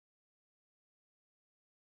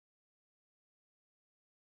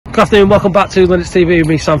Good afternoon, welcome back to Linnets TV with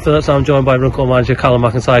me, Sam Phillips. I'm joined by Runcorn manager Calum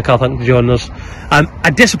McIntyre. Cal, thank you for joining us.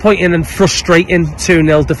 A disappointing and frustrating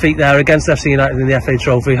 2-0 defeat there against FC United in the FA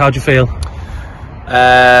Trophy. How do you feel?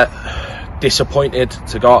 Disappointed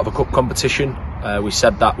to go out of a cup competition. We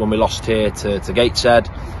said that when we lost here to Gateshead,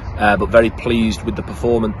 but very pleased with the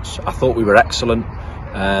performance. I thought we were excellent.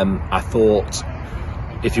 I thought,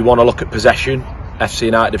 if you want to look at possession, FC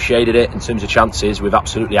United have shaded it. In terms of chances, we've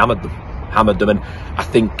absolutely hammered them, and I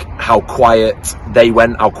think how quiet they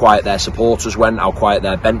went, how quiet their supporters went, how quiet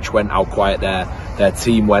their bench went, how quiet their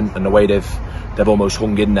team went, and the way they've almost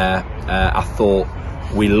hung in there. I thought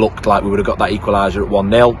we looked like we would have got that equaliser at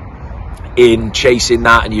 1-0. In chasing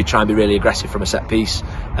that, and you try and be really aggressive from a set piece,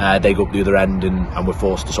 they go up the other end, and we're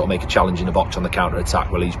forced to sort of make a challenge in the box on the counter attack.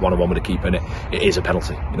 Well, he's 1-on-1 with a keeper, and it is a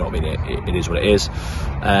penalty. You know what I mean? It is what it is.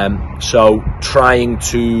 So trying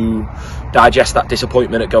to digest that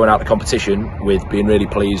disappointment at going out of the competition with being really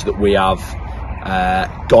pleased that we have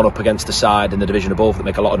gone up against the side in the division above that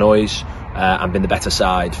make a lot of noise and been the better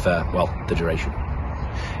side for, well, the duration.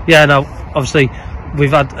 Yeah, now obviously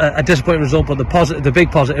we've had a disappointing result, but the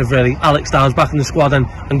big positive really, Alex Downs back in the squad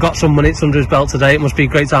and got some minutes under his belt today. It must be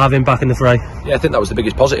great to have him back in the fray. Yeah, I think that was the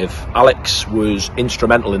biggest positive. Alex was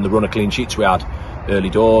instrumental in the run of clean sheets we had early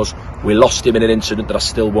doors. We lost him in an incident that I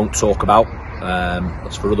still won't talk about.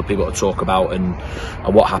 That's for other people to talk about, and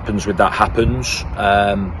what happens with that happens.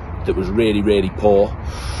 That was really, really poor.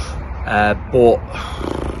 But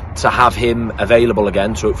to have him available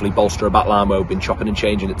again to hopefully bolster a back line where we've been chopping and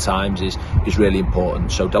changing at times is really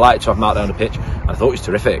important. So delighted to have him out there on the pitch. I thought he was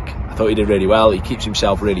terrific. I thought he did really well. He keeps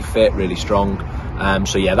himself really fit, really strong.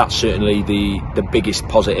 So yeah, that's certainly the biggest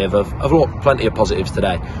positive. I've got plenty of positives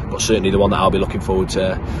today, but certainly the one that I'll be looking forward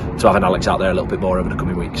to having Alex out there a little bit more over the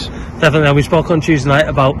coming weeks. Definitely. And we spoke on Tuesday night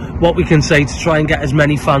about what we can say to try and get as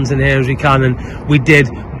many fans in here as we can, and we did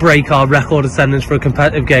break our record attendance for a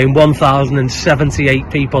competitive game. 1,078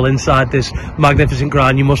 people inside this magnificent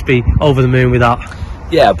ground. You must be over the moon with that.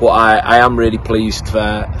 Yeah, but I am really pleased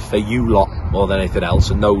for you lot more than anything else,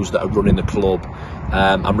 and those that are running the club.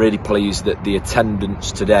 I'm really pleased that the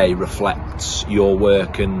attendance today reflects your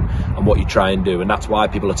work and what you try and do, and that's why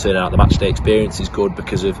people are turning out. The matchday experience is good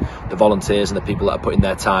because of the volunteers and the people that are putting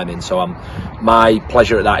their time in. So my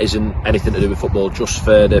pleasure at that isn't anything to do with football, just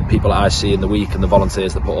for the people that I see in the week and the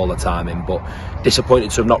volunteers that put all the time in. But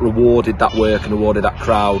disappointed to have not rewarded that work and rewarded that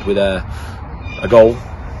crowd with a goal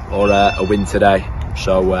or a win today.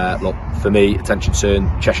 So look, for me, attention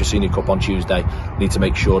turn, Cheshire Senior Cup on Tuesday. Need to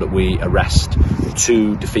make sure that we arrest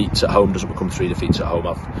 2 defeats at home doesn't become 3 defeats at home.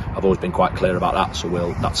 I've always been quite clear about that, so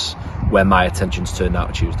that's where my attention's turned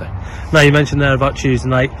out to Tuesday. Now, you mentioned there about Tuesday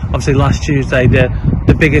night. Obviously last Tuesday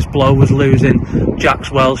the biggest blow was losing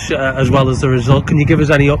Jack's Welsh as well as the result. Can you give us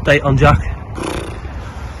any update on Jack?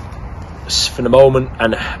 For the moment,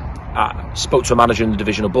 and I spoke to a manager in the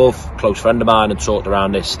division above, close friend of mine, and talked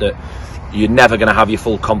around this, that you're never going to have your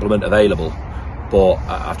full complement available, but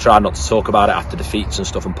I've tried not to talk about it after defeats and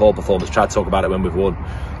stuff and poor performance. Tried to talk about it when we've won.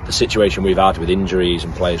 The situation we've had with injuries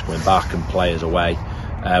and players coming back and players away,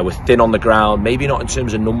 we're thin on the ground, maybe not in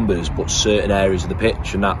terms of numbers, but certain areas of the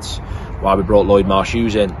pitch, and that's why we brought Lloyd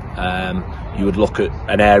Marsh-Hughes in. You would look at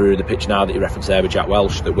an area of the pitch now that you referenced there with Jack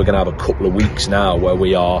Welsh, that we're going to have a couple of weeks now where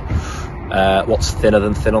we are what's thinner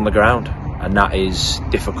than thin on the ground. And that is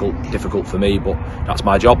difficult for me, but that's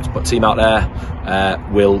my job, to put a team out there.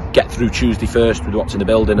 We'll get through Tuesday first with what's in the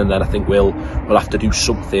building, and then I think we'll have to do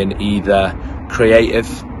something either creative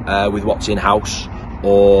with what's in-house,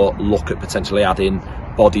 or look at potentially adding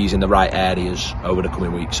bodies in the right areas over the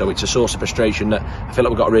coming weeks. So it's a source of frustration that I feel like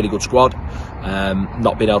we've got a really good squad.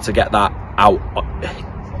 Not being able to get that out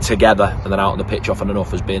together and then out on the pitch often enough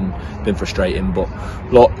has been frustrating. But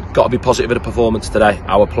look, got to be positive of the performance today.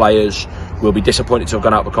 Our players will be disappointed to have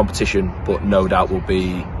gone out of the competition, but no doubt will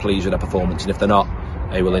be pleased with their performance, and if they're not,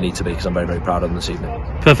 they need to be, because I'm very, very proud of them this evening.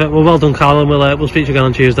 Perfect. Well done, Calum. We'll speak to you again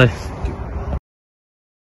on Tuesday.